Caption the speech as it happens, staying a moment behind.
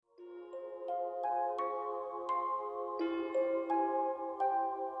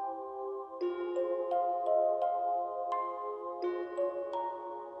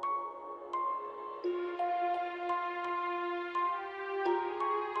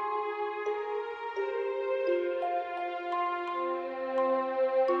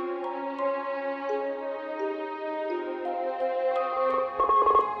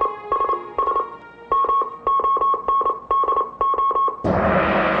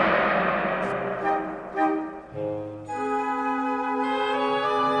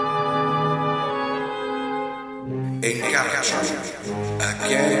encourage you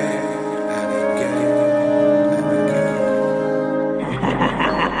again and again and again.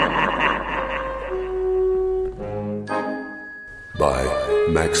 By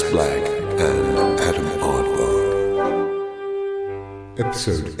Max Black and Adam Aardvark.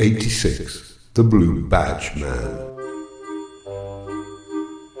 Episode 86, The Blue Badge Man.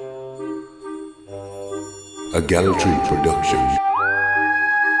 A Gallatry production.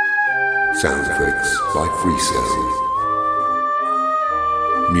 Sound effects by Freecell.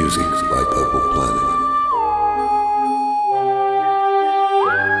 Music by Purple Planet.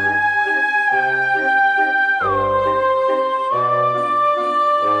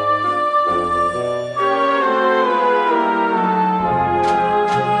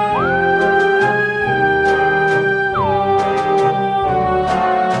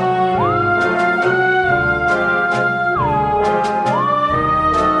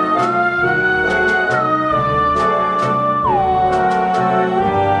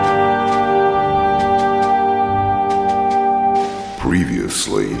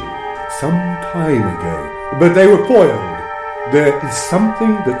 Some time ago, but they were foiled. There is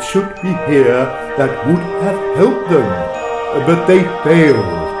something that should be here that would have helped them, but they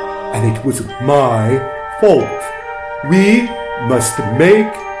failed, and it was my fault. We must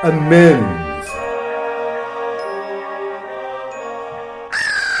make amends.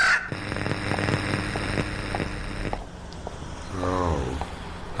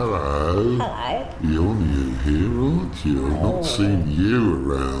 Hello. You're new here, aren't you? I've not seen you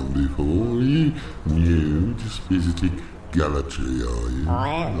around before. Are you new? Just visiting Gallatry, are you? I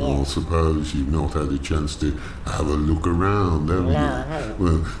am, yes. I suppose you've not had a chance to have a look around, have you? No, I haven't.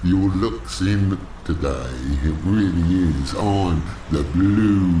 Well, your looks in today, it really is. I'm the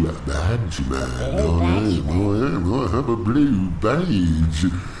Blue Badge Man. Blue Badge Man? I have a blue badge.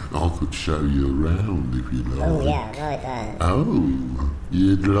 I could show you around if you like. Oh, yeah, right there. Oh,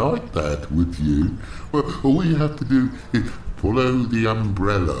 you'd like that, would you? Well, all you have to do is follow the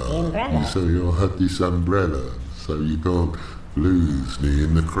umbrella. The umbrella? You say, I had this umbrella, so you can't lose me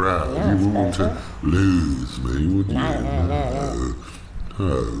in the crowd. No, You wouldn't want to lose me, would you? No.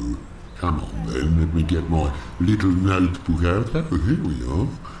 Oh, come on then, let me get my little notebook out. Oh, here we are.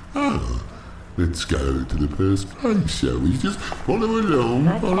 Ah, let's go to the first place, shall we? Just follow along,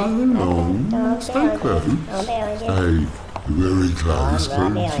 Stay close. Stay very close,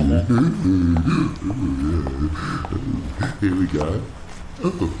 won't you? Here we go.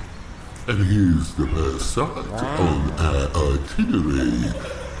 Oh, and here's the first site on our itinerary.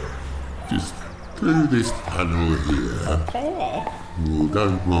 Just through this tunnel here. Oh,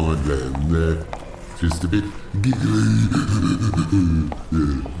 don't mind them, they're just a bit giggly.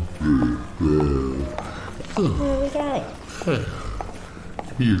 Where are we going?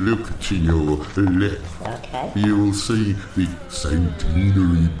 You look to your left. Okay. You will see the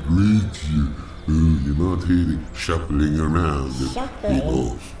Centenary Bridge. You might hear the shuffling around of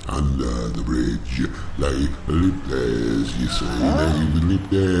people under the bridge. They live there, as you see. They live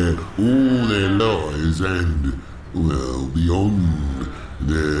there all their lives and, well, beyond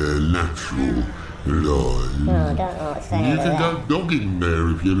their natural lives. No, I don't like saying You can that. go dogging there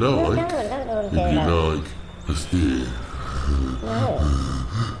if you like. No, I don't want to do If you that. like a steer. No.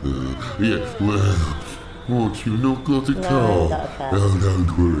 Yeah, well, what, you've not got a No, car? I haven't got a car. Oh,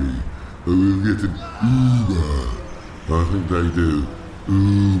 don't worry. We'll get an Uber. I think they do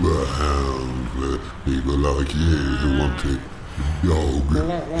Uber hound for people like you who want to dog in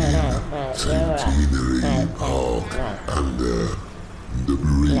Centenary Park under the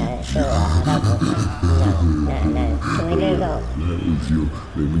bridge. No. Can we move on? That was your...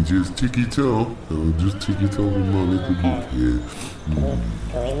 Let me just tick it off. I'll just tick it off in my little book here.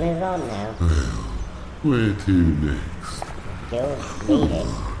 Can we move on now? Where to next? You're reading.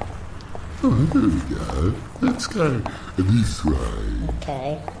 Oh, there we go. Let's go this way.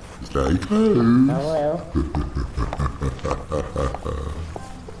 Okay. Stay close. I will.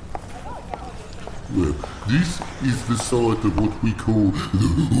 Well, this is the site of what we call the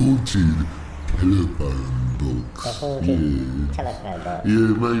haunted telephone box. The haunted telephone box.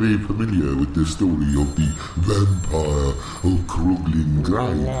 You may be familiar with the story of the vampire of Cruglin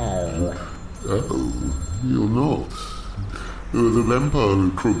Grange. No. Oh, you're not. The vampire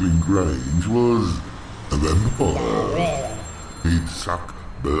of Cruglin Grange was a vampire. No, really? He'd suck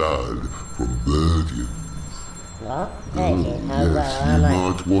blood from virgins. What? Virgin? Oh, Yes, well, you I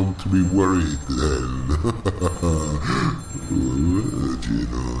might want to be worried then. Virgin,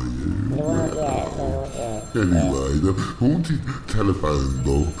 are you? Anyway, the haunted telephone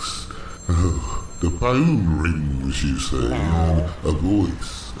box. The phone rings, you see, and a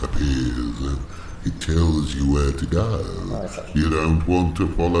voice appears, and it tells you where to go. You don't want to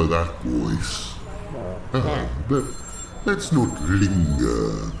follow that voice. But let's not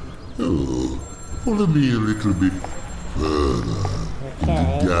linger. Oh, follow me a little bit further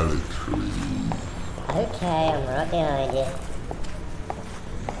into Galatry. Okay, I'm right behind you.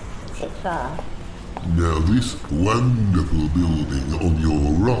 Is it far? Now this wonderful building on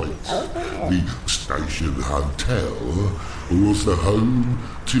your right, the Station Hotel, was the home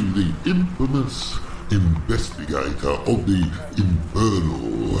to the infamous investigator of the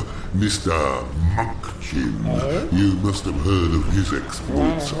Infernal, Mr. Munchin. You must have heard of his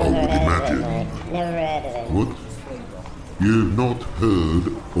exploits, I would imagine. Never heard of him. What? You've not heard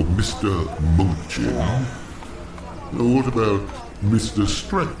of Mr. Munchin? Now what about Mr.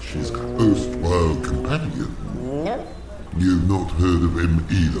 Stretch, his erstwhile companion? No. You've not heard of him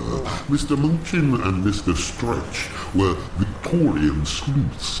either. Mr. Munchin and Mr. Stretch were Victorian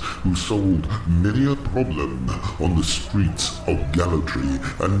sleuths who solved many a problem on the streets of Galatry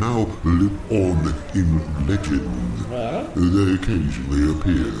and now live on in legend. They occasionally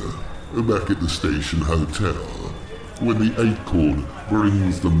appear back at the Station Hotel when the Acorn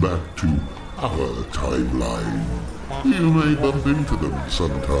brings them back to our timeline. You may bump into them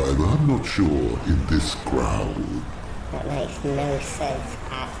sometime, I'm not sure, in this crowd. That makes no sense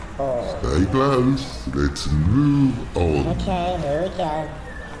at all. Stay close. Let's move on. Okay, here we go.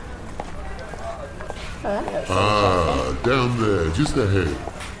 Oh, that looks interesting. Down there, just ahead.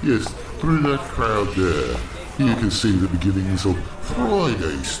 Yes, through that crowd there. You can see the beginnings of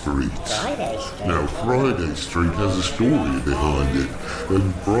Friday Street. Friday Street. Now, Friday Street has a story behind it.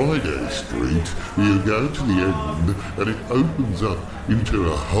 And Friday Street, you go to the end and it opens up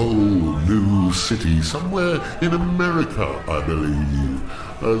into a whole new city somewhere in America, I believe.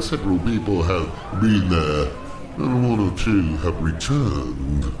 Several people have been there and one or two have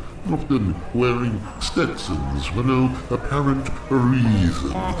returned, often wearing Stetsons for no apparent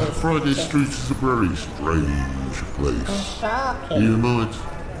reason. Friday Street is a very strange place. You might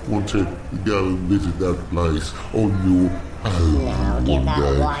want to go and visit that place on your own one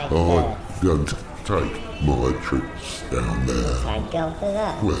day. I don't take my trips down there. Thank God for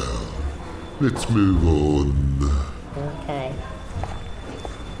that. Well, let's move on. Okay.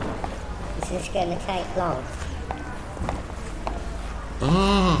 Is this going to take long?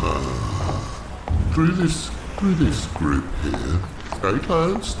 Through this group here.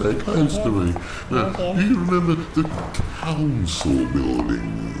 Stay close to me. Now, do you remember the council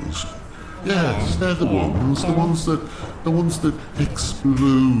buildings? Yes, they're the ones that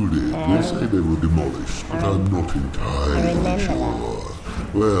exploded. They say they were demolished, but I'm not entirely sure.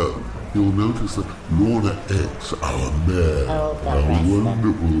 Well, you'll notice that Lorna X, our mayor,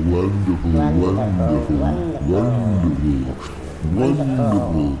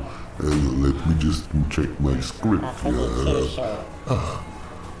 wonderful. Let me just check my script here.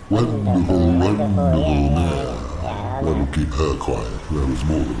 Wonderful mayor. That'll keep her quiet. That was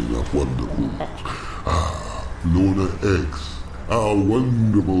more than enough wonderful. Lorna X.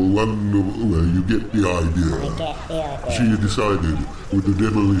 Wonderful. Well, you get the idea. I get the idea. She decided, with the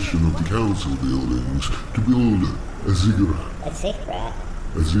demolition of the council buildings, to build a ziggurat. A ziggurat?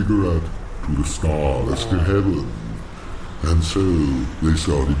 A ziggurat to the stars, to heaven. And so they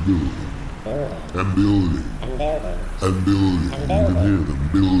started building. And building. And building. You can hear them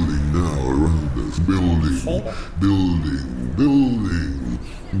building now around us. Building.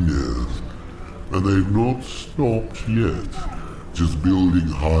 Yes. And they've not stopped yet. Just building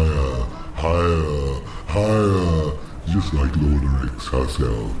higher. Just like Lorna X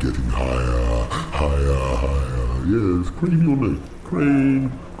herself, getting higher. Yes, crane your neck. Crane.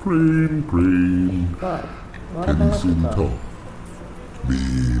 What Can you about see the the top? top? Me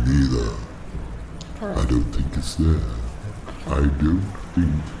neither. I don't think it's there. I don't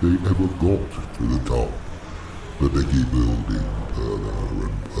think they ever got to the top. But they keep building further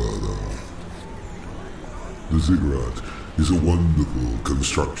and further. The ziggurat is a wonderful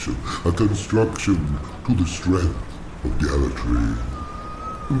construction. A construction to the strength of Galatry.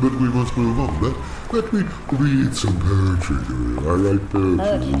 But we must move on. Let me read some poetry to you. I write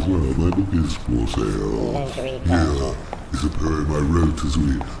poetry as well. My book is for sale. Here is a poem I wrote as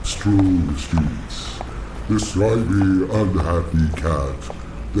we strolled the streets. The slimy, unhappy cat,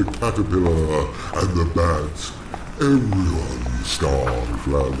 the caterpillar, and the bat. Everyone starves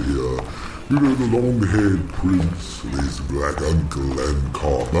round here. You know the long-haired prince and his black uncle and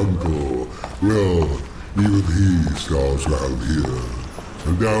carbuncle. Well, even he starves round here.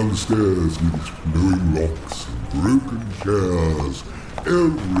 And downstairs with its glowing locks and broken chairs,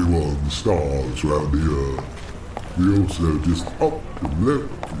 everyone starves round here. The also just up and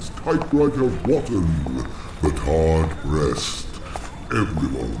left is typewriter rotten, but hard pressed.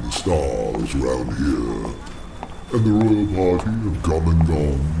 Everyone stars around here. And the royal party have come and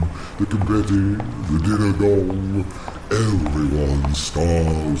gone. The confetti, the dinner gong. Everyone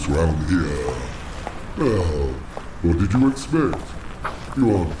stars round here. Well, what did you expect?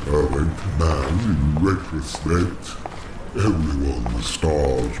 You aren't perfect, man, in retrospect. Everyone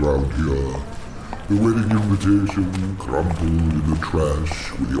stars round here. The wedding invitation crumpled in the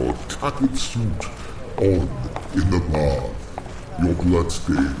trash with your tattered suit on in the bath. Your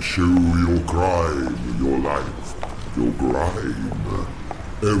bloodstains show your crime in your life, your grime.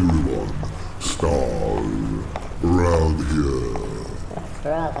 Everyone stars around here.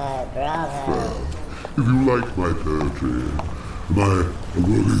 Bravo. Well, if you like my poetry, my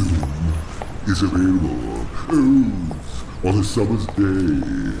volume is available on a summer's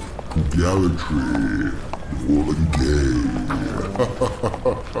day to Gallantry, all and gay.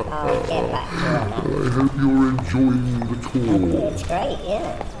 I'll get back to you on that. I hope you're enjoying the tour. It's great,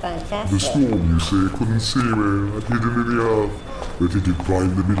 yeah. It's The fantastic. storm, you say, couldn't see me. I'd hidden in the earth, but it did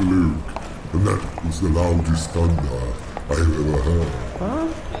climb the middle oak, and that was the loudest thunder I have ever heard.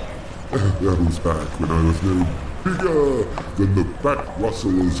 That was back when I was no bigger than the back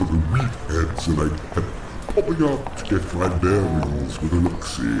rustlers of the meatheads, and I kept popping up to get my bearings with a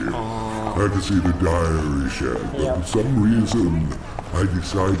look-see. I could see the diary shed, but for some reason I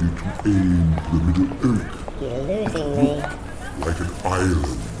decided to aim for the middle oak You're losing me. like an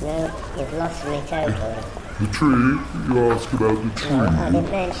island. No, you've lost me totally. The tree, you ask about the tree. No, I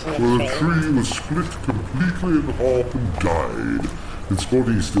didn't mention Well, the the tree. tree was split completely in half and died. Its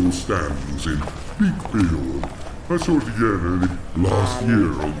body still stands in Beakfield. I saw it again only last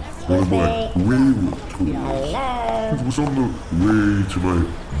year on one of my railroad tours. Hello? It was on the way to my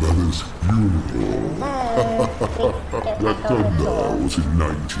mother's funeral. That thunder was in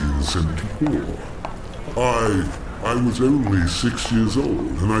 1974. I was only 6 years old,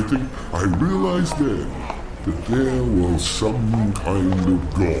 and I think I realized then that there was some kind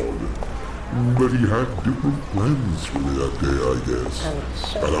of God. But he had different plans for me that day, I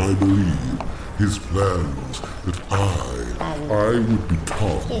guess. And I believe his plans that I would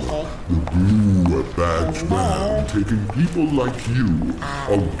become the blue badge man, taking people like you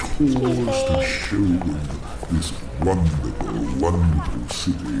on tours to show them this wonderful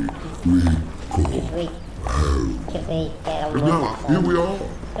city we call home. Could we get on And with now, that here then? we are,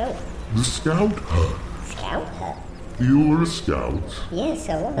 Oh, the Scout Hut. Scout Hut? You were a scout. Yes,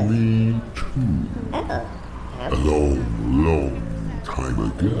 I was. Me too. Oh, A long time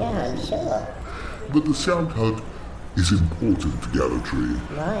ago. yeah, I'm sure. But the Scout Hut is important to Gallantry.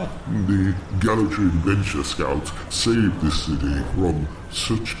 Right. The Gallantry Adventure Scouts saved this city from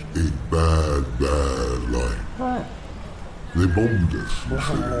such a bad life. What? They bombed us, you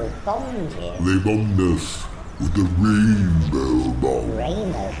see. Oh, bombed you. They bombed us with the Rainbow Bomb.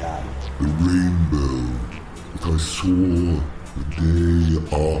 Rainbow bomb. The rainbow that I saw the day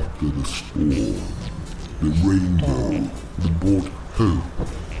after the storm. The rainbow that brought hope.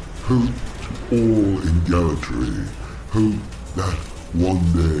 Hope to all in Gallantry. Hope that one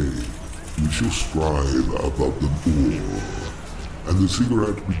day we shall strive above them all. And the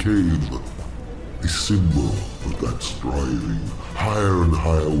cigarette became a symbol of that striving. Higher and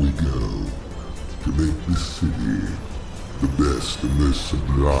higher we go to make this city the best and most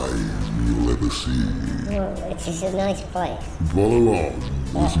sublime you'll ever see. Well, it is a nice place. Follow on,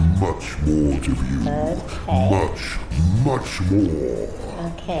 there's much more to view. Okay. Much more.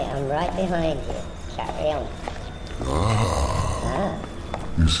 Okay, I'm right behind you. Carry on.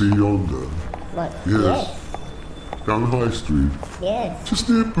 You see yonder, What? Yes. down High Street, Yes. just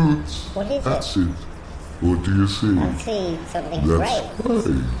near Boots. What is That's it. What do you see? I see something That's great.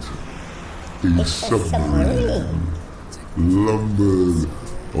 right. A It's a submarine lumbered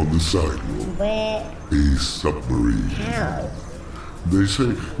on the sidewalk. Where? A submarine. How? They say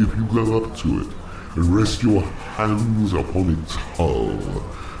if you go up to it and rest your hands upon its hull,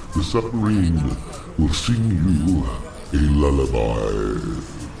 the submarine will sing you a lullaby.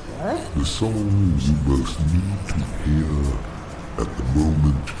 What? The song you most need to hear at the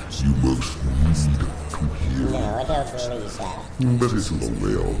moment you most need to hear. No, I don't believe that. But it's a long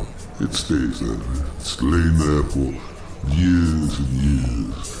way on. It stays there. It's lain there for years and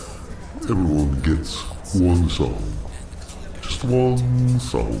years. Everyone gets one song. Just one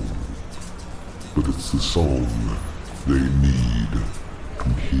song. But it's the song they need to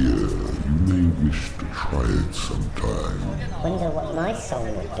hear. You may wish to try it sometime. Wonder what my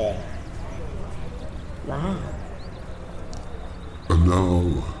song would be. Wow. And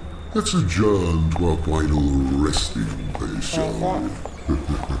now, let's adjourn to our final resting place, shall we?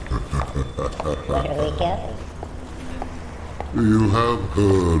 Where are we going? You have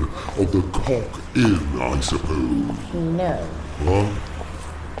heard of the Cock Inn, I suppose. No, What?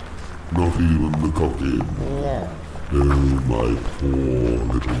 Not even the Cock Inn? no. Oh, my poor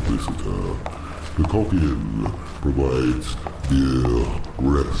little visitor. The Cock Inn provides beer,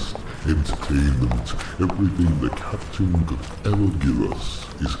 rest, entertainment. Everything the captain could ever give us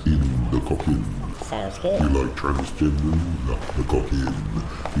is in the Cock Inn. Sounds You good. like transgender? The Cock Inn.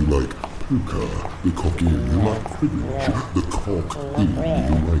 You like poker? The Cock Inn. You like cribbage? The Cock Inn.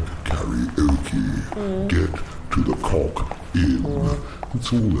 You like karaoke? Get to the Cock Inn.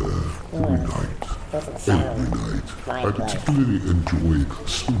 It's all there every night. Doesn't Every sound night. I like particularly enjoy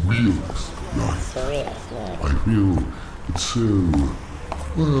surrealist nights. surrealist, no. I feel it's so,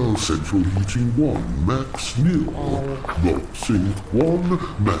 well, central heating 1, max nil. Boxing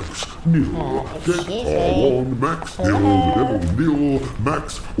 1, max nil. excuse Deck me. 1, max nil. The devil nil,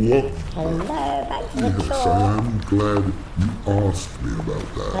 max 1. Hello, back to the Yes, I tour. am glad you asked me about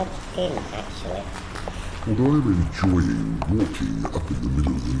I that. didn't, actually. Although I'm enjoying walking up in the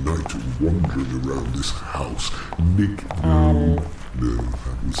middle of the night and wandering around this house, Nick, no,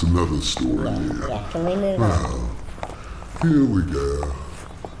 that was another story. Yeah, can we move on? Well, here we go.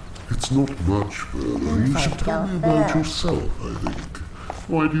 It's not much further. You should tell me about yourself, I think.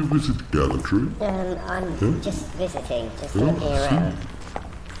 Why do you visit Gallantry? I'm just visiting, just Oh, looking I see. around.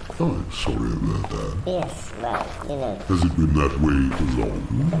 Oh, I'm sorry about that. Yes, well, you know, Has it been that way for long?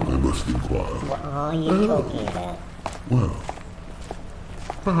 I must inquire. what are you talking about? Well,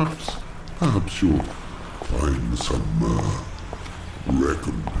 perhaps you'll find some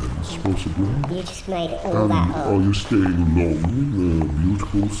recompense, possibly. You just made all that Are up. you staying long in the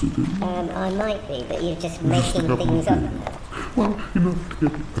beautiful city? I might be, but you're just Just a making couple things of up days. now. Well, enough to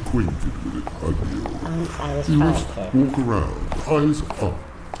get acquainted with it, I feel. I was You trying must to. walk around. Eyes up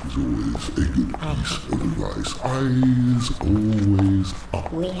is always a good piece of advice. Eyes always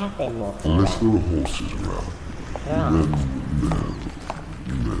up. We have been walking Unless around. there are horses around. Right.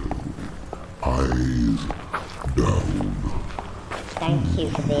 No. Eyes down. Thank you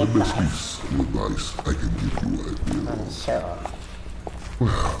for the The best advice. piece of advice I can give you, I feel. I'm sure.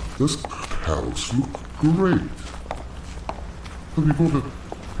 Well, does that house look great? Have you got a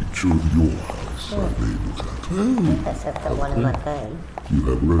picture of your house I may look at? Oh, Yes, I've got one on my phone. you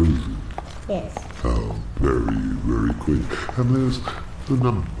have roses. Yes. How very, very quaint. And there's the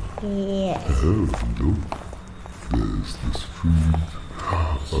number. Yes. Oh, look. There's the street.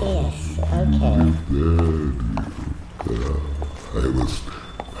 Yes. Okay. I must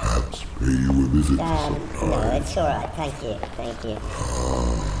perhaps pay you a visit No, sometime. it's all right. Thank you. Thank you.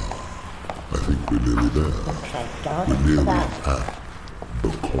 I think we're nearly there. Thank God We're for nearly that. at the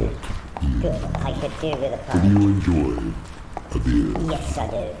Cock Inn. Good. I could do with a Do pint. you enjoy a beer? Yes, I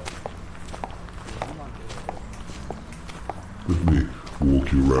do. Let me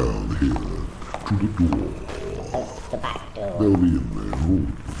walk you around here to the door. Oh, the back door. They'll be in there,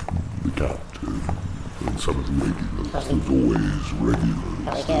 the captain, and some of the regulars. There's always regulars.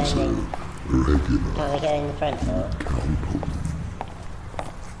 Can we go There's in a regular. Can we go in the front door? Count on them.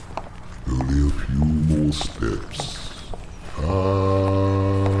 Only a few more steps.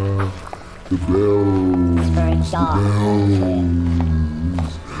 Ah, the bells. very The dark.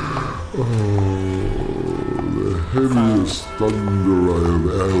 bells. Oh, the heaviest thunder I have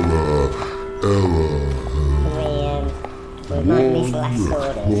ever heard. We might miss last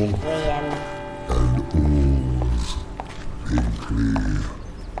orders. And all's faintly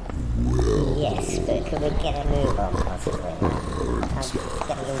well. Yes, but could we get a move on possibly? I'm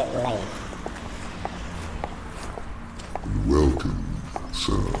getting a bit late. Welcome,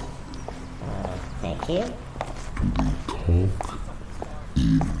 sir, Thank you. to the Cock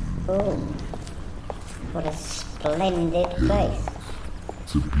Inn. Oh, what a splendid place.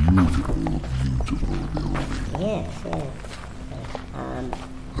 It's a beautiful, beautiful building. Yes, yes.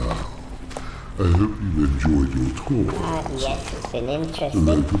 I hope you enjoyed your tour. Yes, it's been There interesting.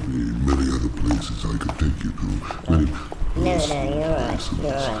 could be many other places I could take you to. Many No, you're right.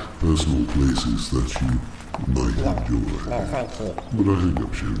 You're right. personal places that you might enjoy. No, thank you. But I think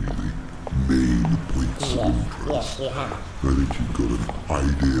I've shown you the main points of Yes, interest. yes, you have. I think you've got an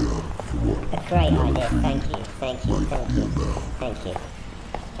idea of what A great idea. Gallantry Thank you. Thank you. might Thank be you. about. Thank you.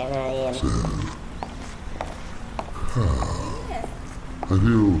 Can I, I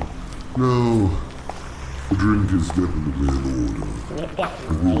feel, no, the drink is definitely in order. you We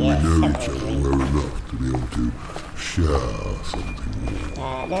definitely, yes, know each several other drinks. well enough to be able to share something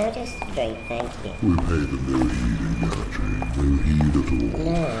more? No, just a drink, thank you. We paid them no heed in Gallatry, no heed at all.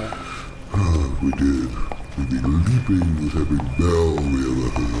 No. We did. We'd be leaping with every bell we ever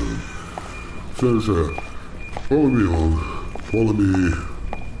heard. So, sir, follow me on. Follow me.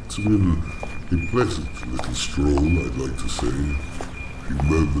 It's been a pleasant little stroll, I'd like to say. A few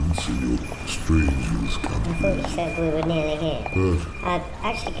moments in your stranger's I company. thought you said we were nearly here. But I've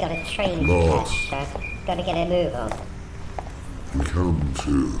actually got a train to Lost. catch, so I've got to get a move on. we come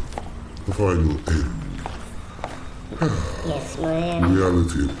to the final end. Yes, The my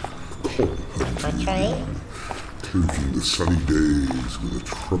reality of cop hunting. train? Cloaking the sunny days with a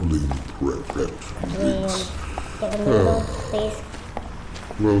troubling threat. Can we get a move on, please?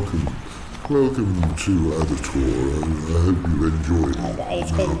 Welcome to Avatar. I hope you enjoyed it.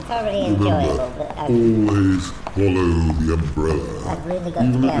 It's been thoroughly Remember, enjoyable, but always follow the umbrella. I've really got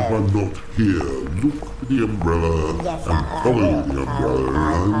Even to if go. I'm not here, look for the umbrella Yes, and I follow will. the I umbrella, will and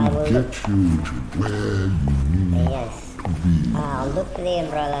I will look. get you to where you need Yes. to be. I'll look for the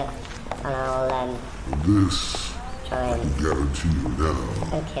umbrella and I'll This, try I and... can guarantee you now,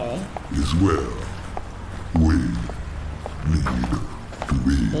 Okay. is where we need to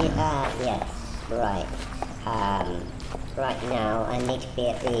be. Yes, right. Right now I need to be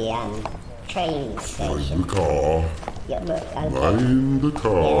at the train Mind station. the car. Yeah, okay. Mind the Yeah,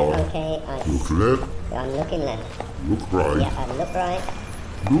 car. okay. Look left. I'm looking left. Look right. Yeah, I look right.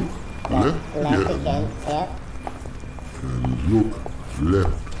 Look left Left again. again. Yep. And look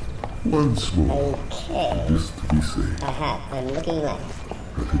left once more. Okay. Just to be safe. I have. I'm looking left.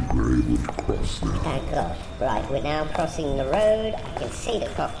 I think we're able to cross now. Thank God. Right, we're now crossing the road. I can see the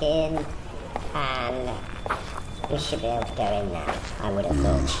clock in, and we should be able to go in now. I would have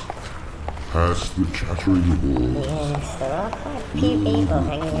thought. Past the chattering hall. Yes, there are quite a few people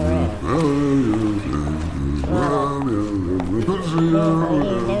hanging around. Oh, you know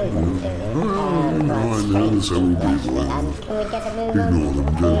them, do you? Right, I know strange several people, people. actually. Can we get a move on? Ignore them,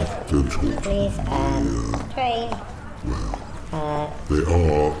 don't talk to Please, them. train. They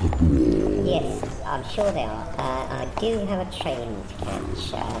are aboard. Yes, I'm sure they are. I do have a train to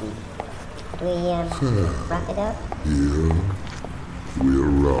catch. Do we wrap it up? Here we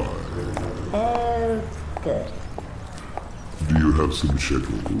arrive. Oh, good. Do you have some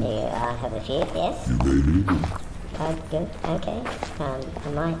shekels? Do I have a few? Yes. You may need them. Oh, good. Okay.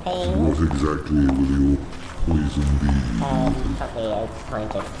 Am I paying? What exactly will your poison be? Probably a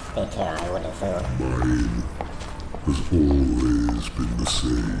pint of bitter, I would have thought. Mine has always been the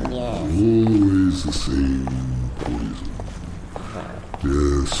same. Yes. Always the same poison.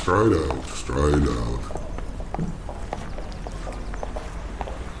 Yeah, stride out, stride out.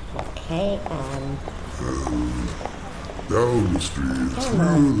 Okay, Down the street, come through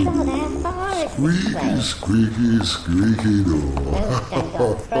on, the God, how door. far is this Squeaky, place? squeaky, squeaky door. Oh, thank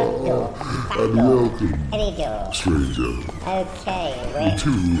God. Front door, back And door, welcome, any door. stranger. Okay, we're To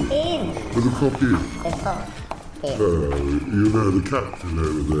in the clock in. the pot. In. You know the captain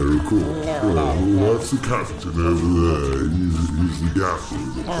over there, of course. No, Well, no. that's the captain over there. He's the gaffer of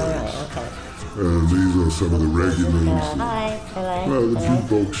the All place. right, okay. And these are some of the regulars. Hi, hello, Well, the hello.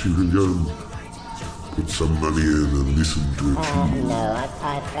 jukebox, you can go and put some money in and listen to a tune. No,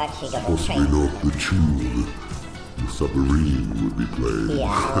 I've actually got a Possibly train. not the tune the submarine would be playing.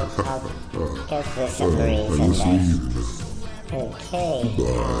 Yeah, I'll go to the submarine I must someday. leave now. Okay,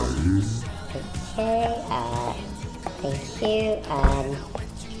 Bye. okay, thank you,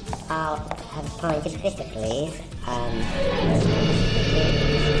 I'll have a pint of bitter, please.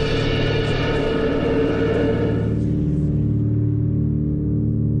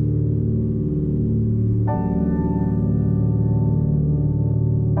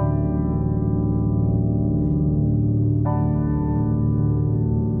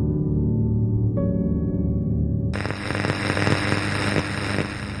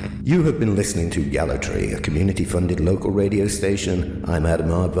 You have been listening to Gallatry, a community-funded local radio station. I'm Adam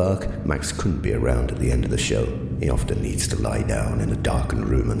Aardvark. Max couldn't be around at the end of the show. He often needs to lie down in a darkened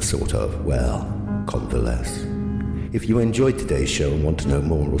room and sort of, well, convalesce. If you enjoyed today's show and want to know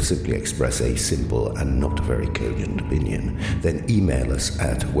more or simply express a simple and not very cogent opinion, then email us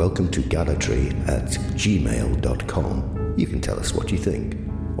at welcometo@gmail.com. You can tell us what you think,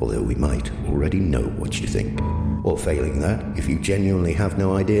 although we might already know what you think. Or failing that, if you genuinely have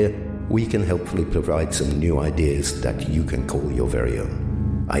no idea, we can helpfully provide some new ideas that you can call your very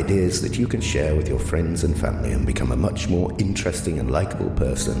own. Ideas that you can share with your friends and family and become a much more interesting and likable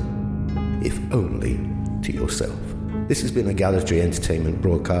person, if only to yourself. This has been a Gallatry Entertainment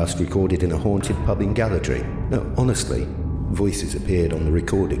broadcast recorded in a haunted pub in Gallatry. No, honestly, voices appeared on the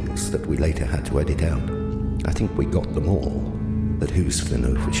recordings that we later had to edit out. I think we got them all, but who's to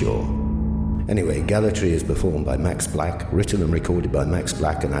know for sure? Anyway, Gallatry is performed by Max Black, written and recorded by Max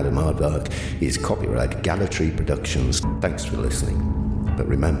Black and Adam Aardvark, is copyright Gallatry Productions. Thanks for listening. But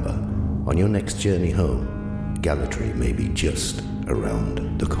remember, on your next journey home, Gallatry may be just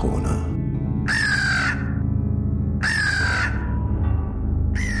around the corner.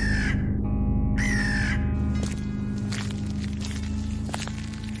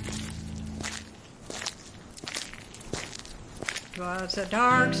 It was a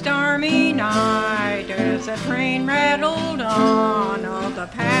dark, stormy night as the train rattled on. All the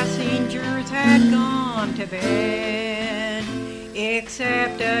passengers had gone to bed,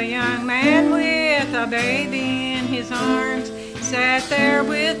 except a young man with a baby in his arms sat there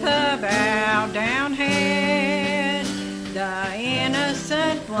with a bowed down head. The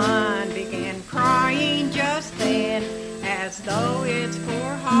innocent one began crying just then, as though its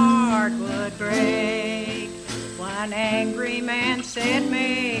poor heart would break. One angry man said,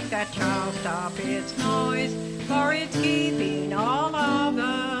 "Make that child stop its noise, for it's keeping all of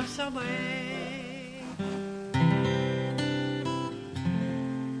us away."